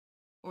way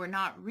or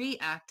not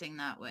reacting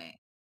that way.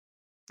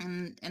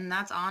 And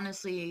that's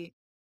honestly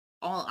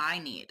all I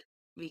need,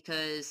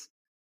 because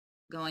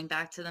going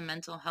back to the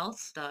mental health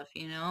stuff,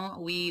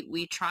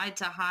 we tried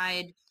to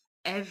hide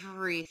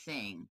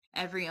everything,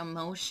 every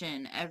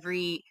emotion,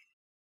 every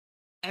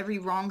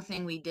wrong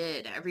thing we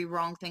did, every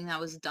wrong thing that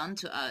was done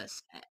to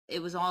us.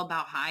 It was all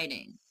about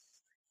hiding.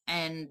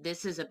 And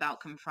this is about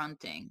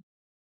confronting.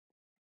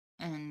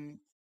 And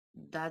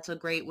that's a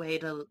great way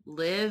to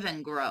live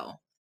and grow.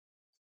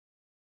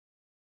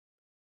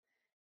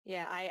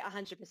 Yeah, I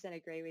 100%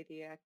 agree with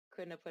you. I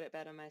couldn't have put it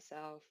better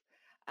myself.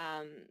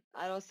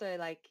 I'd also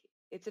like,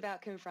 it's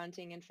about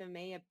confronting, and for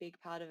me, a big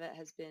part of it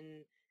has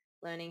been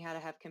learning how to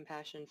have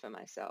compassion for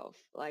myself.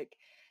 Like,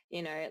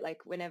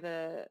 like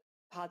whenever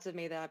parts of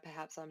me that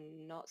perhaps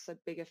I'm not so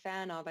big a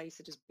fan of, I used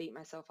to just beat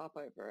myself up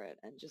over it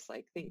and just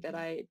like think that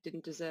I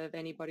didn't deserve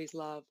anybody's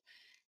love.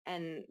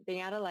 And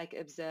being able to like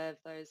observe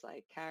those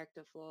like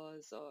character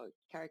flaws or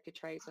character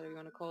traits, whatever you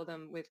want to call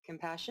them, with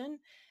compassion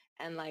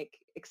and like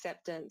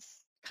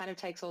acceptance kind of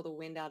takes all the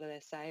wind out of their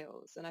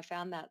sails. And I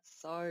found that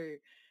so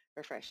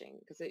refreshing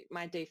because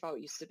my default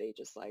used to be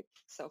just like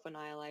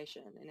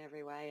self-annihilation in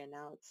every way. And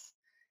now it's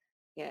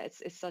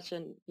such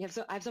an,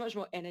 I have so much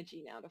more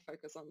energy now to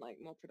focus on like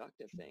more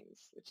productive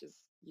things, which is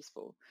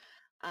useful.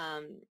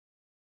 Um,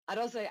 I'd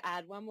also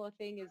add one more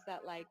thing is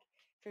that like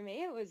for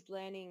me it was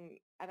learning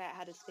about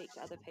how to speak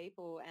to other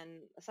people, and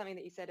something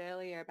that you said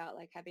earlier about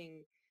like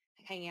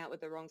hanging out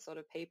with the wrong sort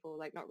of people,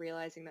 like not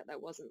realizing that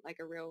that wasn't like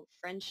a real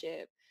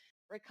friendship.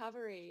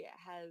 Recovery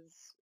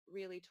has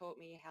really taught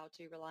me how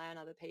to rely on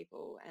other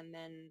people, and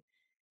then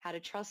how to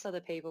trust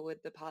other people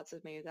with the parts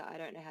of me that I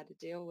don't know how to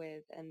deal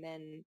with, and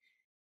then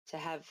to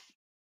have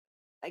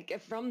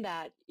like from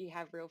that you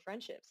have real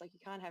friendships. Like you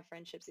can't have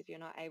friendships if you're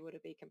not able to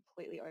be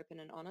completely open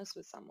and honest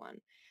with someone.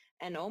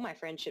 And all my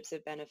friendships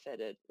have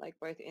benefited, like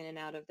both in and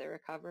out of the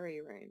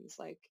recovery rooms.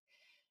 Like,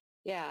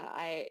 yeah,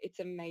 it's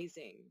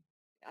amazing.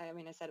 I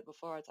mean, I said it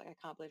before, it's like I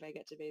can't believe I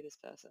get to be this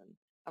person.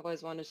 I've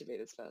always wanted to be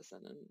this person,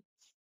 and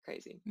it's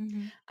crazy.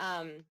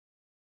 Mm-hmm.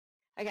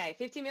 Okay,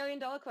 $50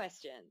 million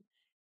question.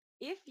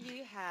 If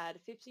you had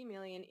 50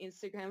 million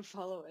Instagram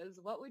followers,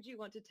 what would you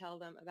want to tell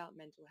them about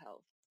mental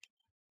health?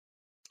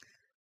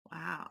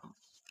 Wow.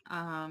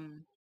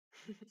 Um,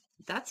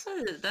 that's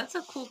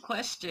a cool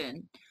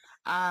question.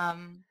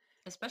 Um,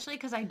 Especially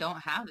because I don't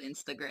have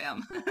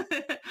Instagram.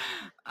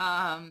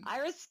 Um, I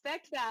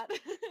respect that.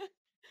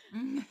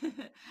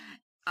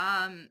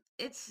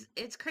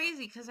 it's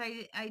crazy because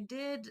I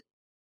did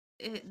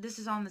this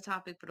is on the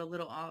topic but a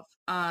little off.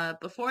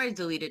 Before I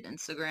deleted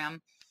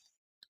Instagram,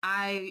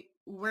 I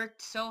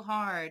worked so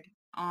hard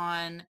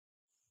on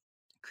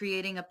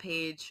creating a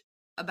page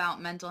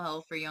about mental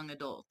health for young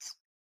adults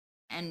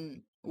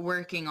and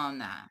working on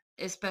that,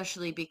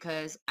 especially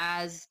because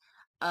as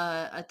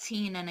a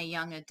teen and a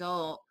young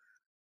adult,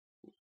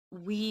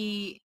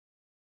 we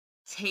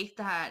take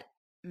that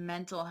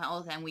mental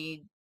health and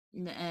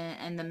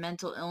the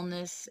mental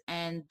illness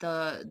and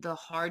the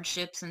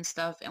hardships and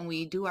stuff, and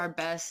we do our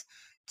best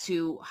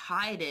to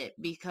hide it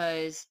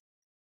because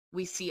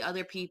we see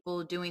other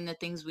people doing the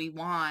things we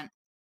want,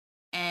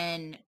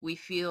 and we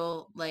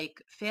feel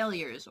like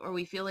failures, or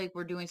we feel like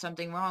we're doing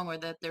something wrong, or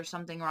that there's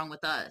something wrong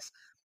with us.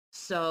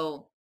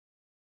 So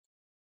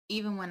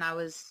even when I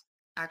was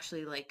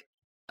actually like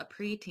a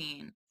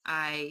preteen,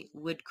 I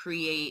would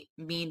create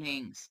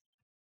meetings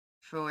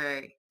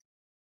for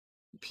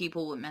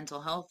people with mental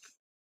health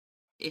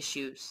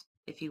issues,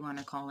 if you want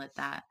to call it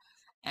that.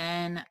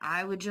 And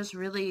I would just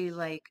really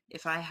like,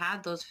 if I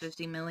had those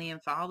 50 million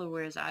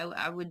followers,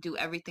 I would do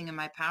everything in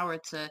my power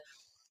to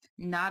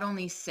not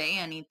only say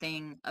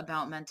anything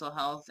about mental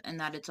health and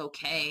that it's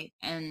okay,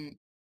 and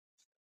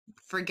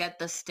forget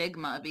the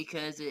stigma,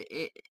 because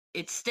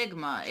it's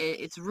stigma,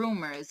 it's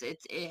rumors,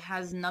 it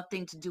has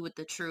nothing to do with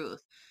the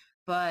truth.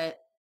 But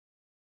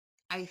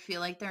I feel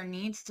like there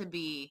needs to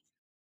be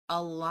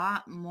a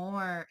lot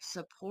more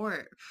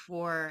support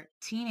for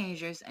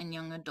teenagers and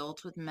young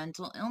adults with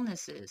mental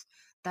illnesses.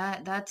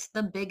 That's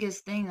the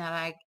biggest thing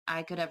that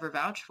I could ever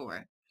vouch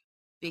for,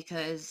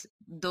 because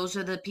those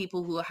are the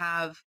people who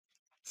have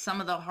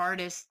some of the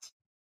hardest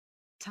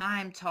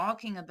time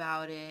talking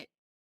about it.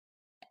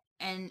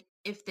 And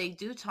if they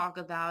do talk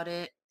about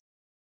it,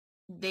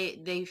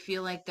 they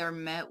feel like they're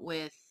met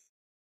with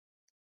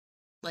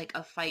like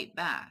a fight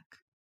back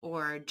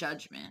or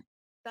judgment.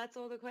 That's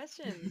all the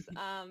questions.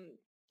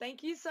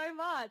 Thank you so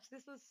much.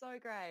 This was so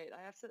great.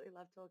 I absolutely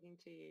love talking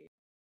to you.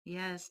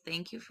 Yes,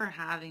 thank you for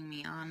having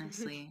me,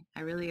 honestly.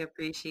 I really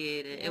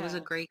appreciate it. It was a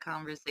Yeah. great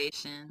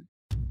conversation.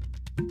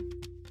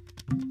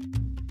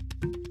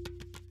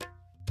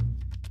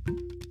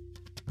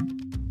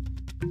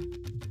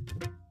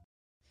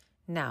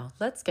 Now,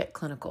 let's get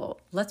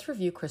clinical. Let's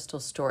review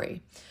Crystal's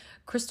story.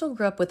 Crystal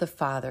grew up with a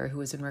father who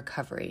was in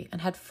recovery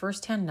and had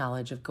firsthand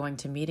knowledge of going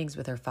to meetings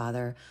with her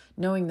father,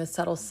 knowing the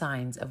subtle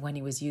signs of when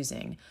he was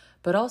using,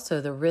 but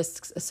also the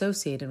risks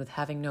associated with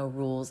having no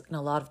rules and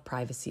a lot of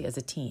privacy as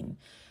a teen.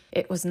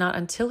 It was not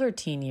until her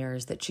teen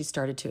years that she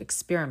started to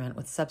experiment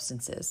with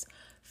substances.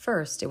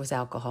 First, it was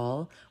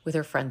alcohol with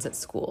her friends at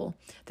school.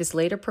 This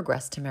later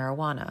progressed to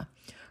marijuana.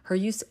 Her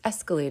use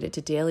escalated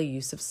to daily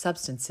use of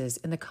substances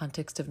in the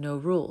context of no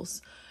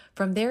rules.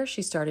 From there,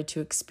 she started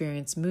to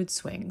experience mood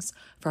swings,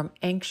 from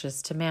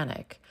anxious to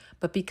manic.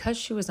 But because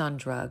she was on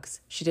drugs,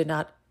 she did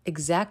not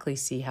exactly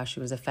see how she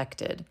was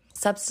affected.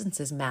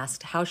 Substances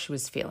masked how she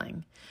was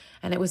feeling.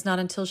 And it was not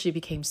until she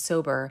became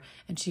sober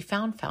and she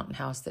found Fountain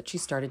House that she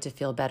started to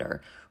feel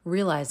better,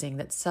 realizing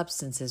that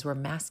substances were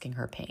masking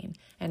her pain.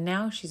 And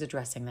now she's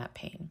addressing that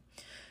pain.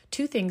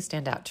 Two things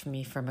stand out to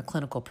me from a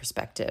clinical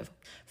perspective.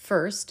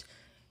 First,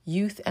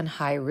 youth and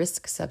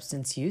high-risk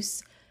substance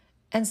use,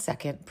 and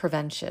second,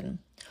 prevention.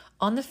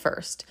 On the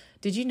first,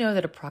 did you know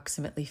that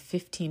approximately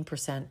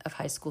 15% of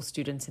high school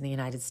students in the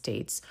United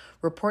States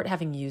report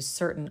having used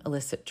certain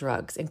illicit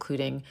drugs,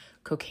 including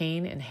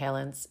cocaine,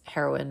 inhalants,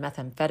 heroin,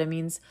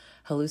 methamphetamines,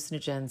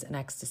 hallucinogens, and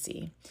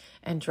ecstasy?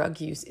 And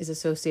drug use is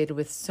associated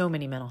with so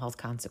many mental health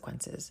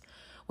consequences.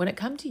 When it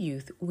comes to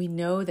youth, we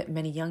know that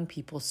many young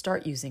people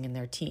start using in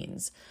their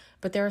teens,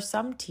 but there are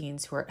some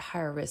teens who are at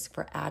higher risk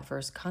for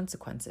adverse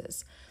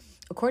consequences.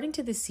 According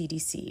to the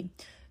CDC,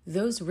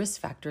 those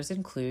risk factors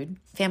include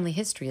family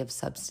history of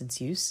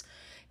substance use,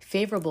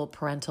 favorable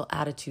parental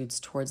attitudes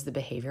towards the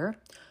behavior,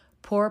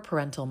 poor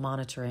parental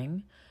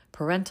monitoring,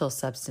 parental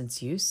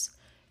substance use,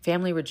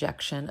 family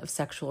rejection of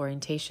sexual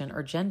orientation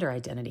or gender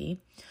identity,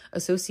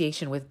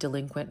 association with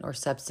delinquent or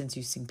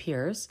substance-using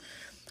peers,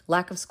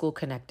 lack of school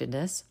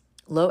connectedness,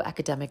 low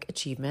academic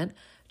achievement,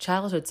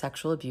 childhood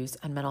sexual abuse,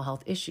 and mental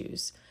health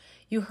issues.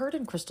 You heard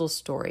in Crystal's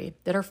story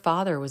that her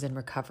father was in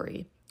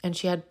recovery, and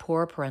she had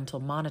poor parental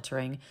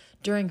monitoring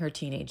during her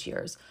teenage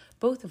years,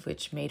 both of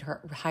which made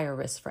her higher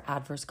risk for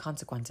adverse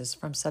consequences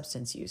from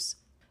substance use.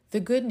 The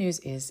good news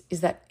is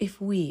that if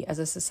we as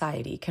a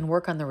society can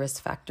work on the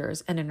risk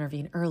factors and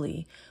intervene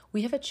early,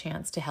 we have a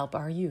chance to help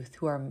our youth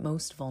who are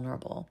most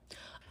vulnerable.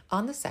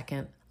 On the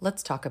second,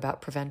 let's talk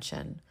about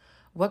prevention.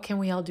 What can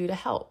we all do to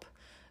help?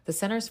 The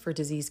Centers for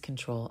Disease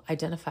Control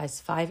identifies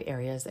 5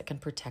 areas that can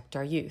protect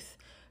our youth.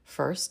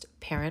 First,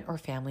 parent or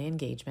family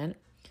engagement.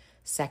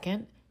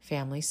 Second,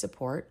 family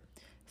support.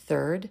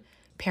 Third,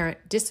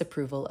 parent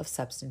disapproval of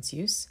substance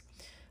use.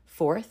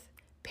 Fourth,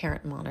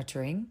 parent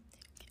monitoring.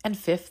 And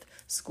fifth,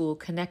 school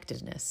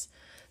connectedness.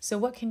 So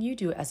what can you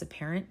do as a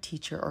parent,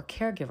 teacher, or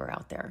caregiver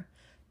out there?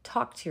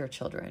 Talk to your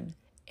children.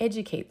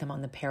 Educate them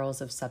on the perils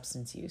of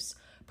substance use.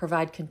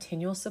 Provide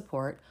continual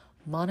support.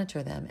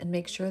 Monitor them and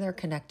make sure they're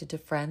connected to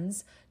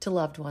friends, to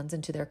loved ones,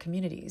 and to their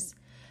communities.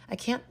 I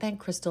can't thank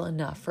Crystal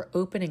enough for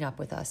opening up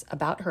with us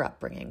about her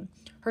upbringing,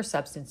 her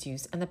substance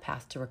use, and the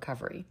path to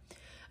recovery.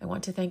 I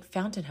want to thank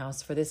Fountain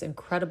House for this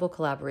incredible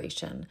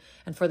collaboration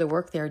and for the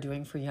work they are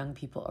doing for young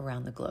people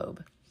around the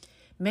globe.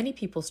 Many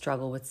people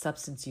struggle with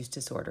substance use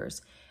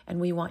disorders, and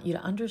we want you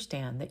to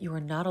understand that you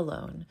are not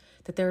alone,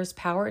 that there is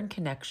power in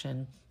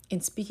connection, in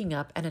speaking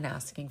up and in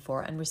asking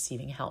for and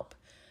receiving help.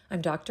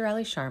 I'm Dr.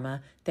 Ali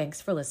Sharma.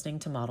 Thanks for listening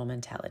to Model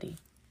Mentality.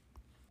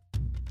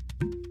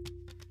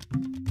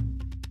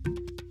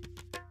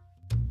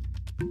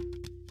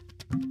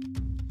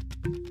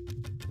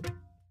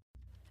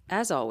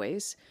 As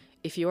always,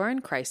 if you are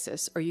in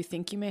crisis or you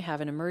think you may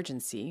have an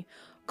emergency,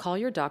 call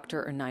your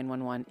doctor or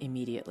 911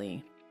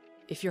 immediately.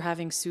 If you're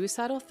having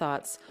suicidal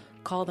thoughts,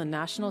 call the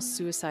National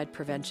Suicide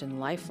Prevention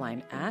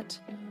Lifeline at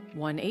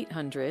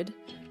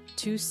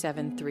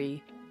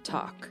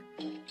 1-800-273-TALK.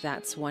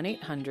 That's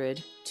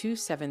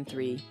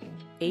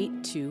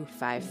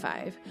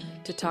 1-800-273-8255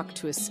 to talk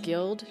to a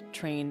skilled,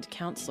 trained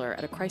counselor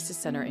at a crisis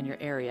center in your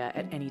area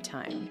at any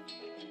time.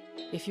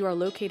 If you are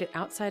located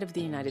outside of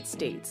the United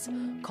States,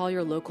 call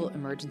your local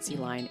emergency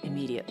line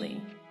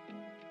immediately.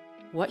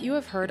 What you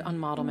have heard on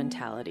Model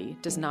Mentality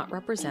does not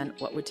represent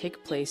what would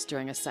take place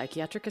during a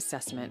psychiatric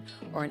assessment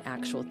or an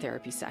actual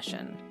therapy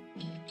session.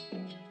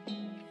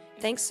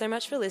 Thanks so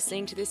much for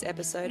listening to this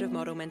episode of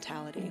Model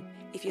Mentality.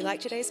 If you like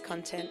today's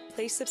content,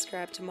 please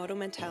subscribe to Model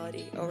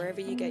Mentality or wherever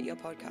you get your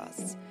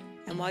podcasts.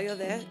 And while you're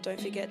there,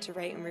 don't forget to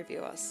rate and review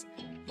us.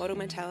 Model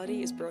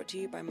Mentality is brought to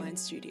you by Mind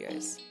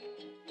Studios.